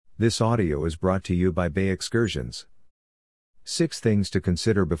This audio is brought to you by Bay Excursions. 6 things to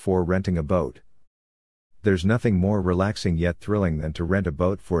consider before renting a boat. There's nothing more relaxing yet thrilling than to rent a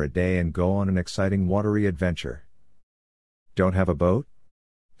boat for a day and go on an exciting watery adventure. Don't have a boat?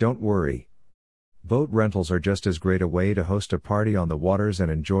 Don't worry. Boat rentals are just as great a way to host a party on the waters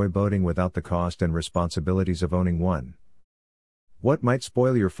and enjoy boating without the cost and responsibilities of owning one. What might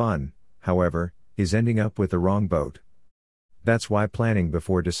spoil your fun, however, is ending up with the wrong boat. That's why planning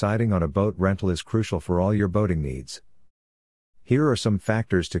before deciding on a boat rental is crucial for all your boating needs. Here are some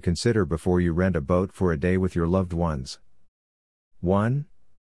factors to consider before you rent a boat for a day with your loved ones. 1.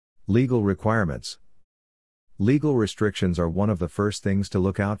 Legal requirements. Legal restrictions are one of the first things to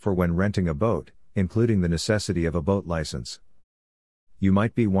look out for when renting a boat, including the necessity of a boat license. You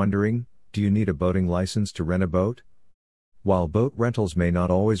might be wondering, do you need a boating license to rent a boat? While boat rentals may not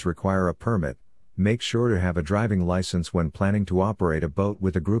always require a permit, make sure to have a driving license when planning to operate a boat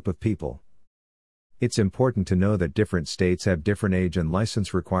with a group of people. It's important to know that different states have different age and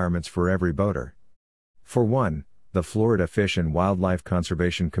license requirements for every boater. For one, the Florida Fish and Wildlife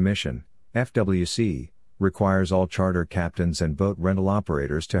Conservation Commission, FWC, requires all charter captains and boat rental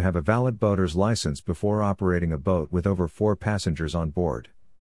operators to have a valid boater's license before operating a boat with over 4 passengers on board.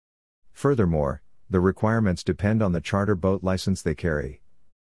 Furthermore, the requirements depend on the charter boat license they carry.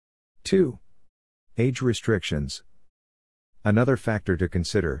 2. Age restrictions. Another factor to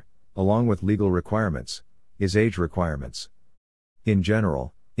consider, along with legal requirements, is age requirements. In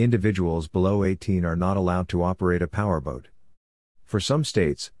general, individuals below 18 are not allowed to operate a powerboat. For some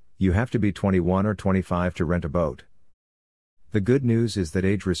states, you have to be 21 or 25 to rent a boat. The good news is that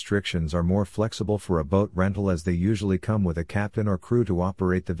age restrictions are more flexible for a boat rental as they usually come with a captain or crew to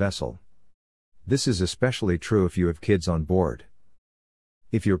operate the vessel. This is especially true if you have kids on board.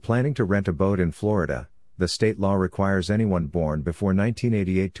 If you're planning to rent a boat in Florida, the state law requires anyone born before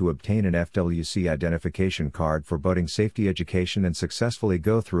 1988 to obtain an FWC identification card for boating safety education and successfully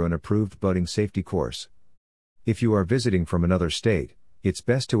go through an approved boating safety course. If you are visiting from another state, it's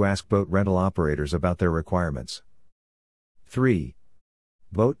best to ask boat rental operators about their requirements. 3.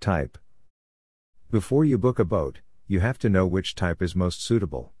 Boat type. Before you book a boat, you have to know which type is most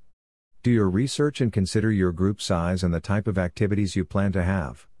suitable. Do your research and consider your group size and the type of activities you plan to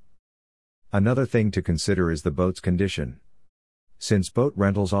have. Another thing to consider is the boat's condition. Since boat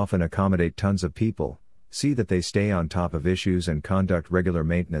rentals often accommodate tons of people, see that they stay on top of issues and conduct regular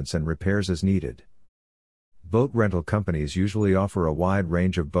maintenance and repairs as needed. Boat rental companies usually offer a wide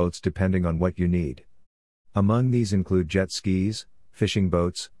range of boats depending on what you need. Among these include jet skis, fishing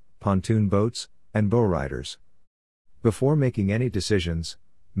boats, pontoon boats, and bowriders. Before making any decisions,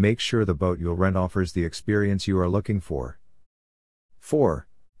 make sure the boat you'll rent offers the experience you are looking for. 4.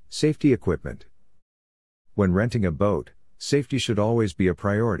 Safety equipment. When renting a boat, safety should always be a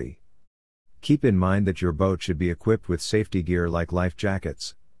priority. Keep in mind that your boat should be equipped with safety gear like life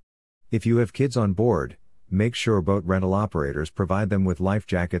jackets. If you have kids on board, make sure boat rental operators provide them with life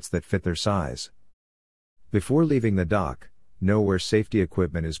jackets that fit their size. Before leaving the dock, know where safety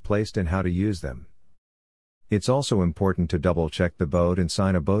equipment is placed and how to use them. It's also important to double-check the boat and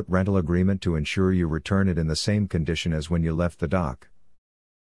sign a boat rental agreement to ensure you return it in the same condition as when you left the dock.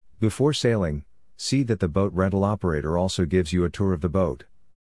 Before sailing, see that the boat rental operator also gives you a tour of the boat.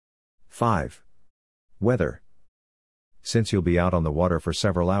 5. Weather. Since you'll be out on the water for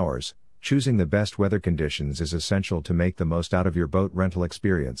several hours, choosing the best weather conditions is essential to make the most out of your boat rental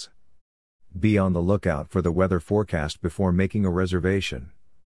experience. Be on the lookout for the weather forecast before making a reservation.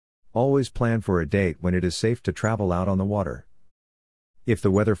 Always plan for a date when it is safe to travel out on the water. If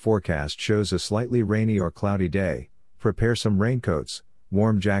the weather forecast shows a slightly rainy or cloudy day, prepare some raincoats,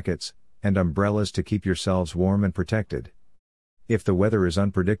 warm jackets, and umbrellas to keep yourselves warm and protected. If the weather is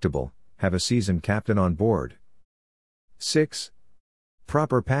unpredictable, have a seasoned captain on board. 6.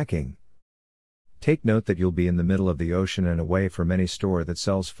 Proper packing. Take note that you'll be in the middle of the ocean and away from any store that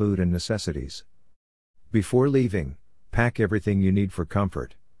sells food and necessities. Before leaving, pack everything you need for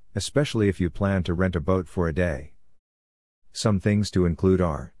comfort, especially if you plan to rent a boat for a day. Some things to include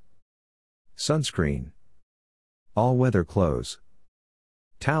are: sunscreen, all-weather clothes,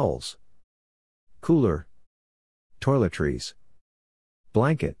 towels, cooler, toiletries,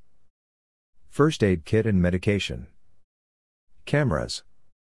 blanket, first aid kit and medication, cameras,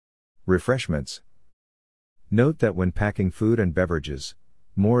 refreshments. Note that when packing food and beverages,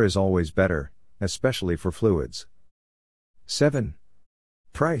 more is always better, especially for fluids. 7.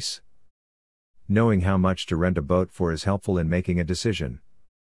 Price. Knowing how much to rent a boat for is helpful in making a decision.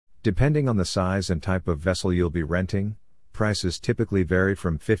 Depending on the size and type of vessel you'll be renting, prices typically vary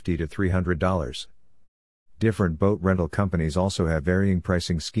from $50 to $300. Different boat rental companies also have varying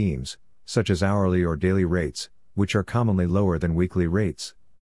pricing schemes, such as hourly or daily rates, which are commonly lower than weekly rates.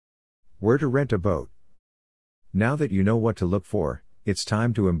 Where to rent a boat? Now that you know what to look for, it's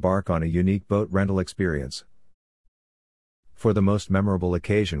time to embark on a unique boat rental experience. For the most memorable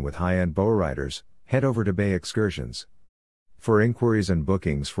occasion with high-end bow riders, head over to Bay Excursions. For inquiries and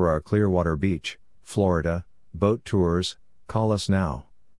bookings for our Clearwater Beach, Florida, boat tours, call us now.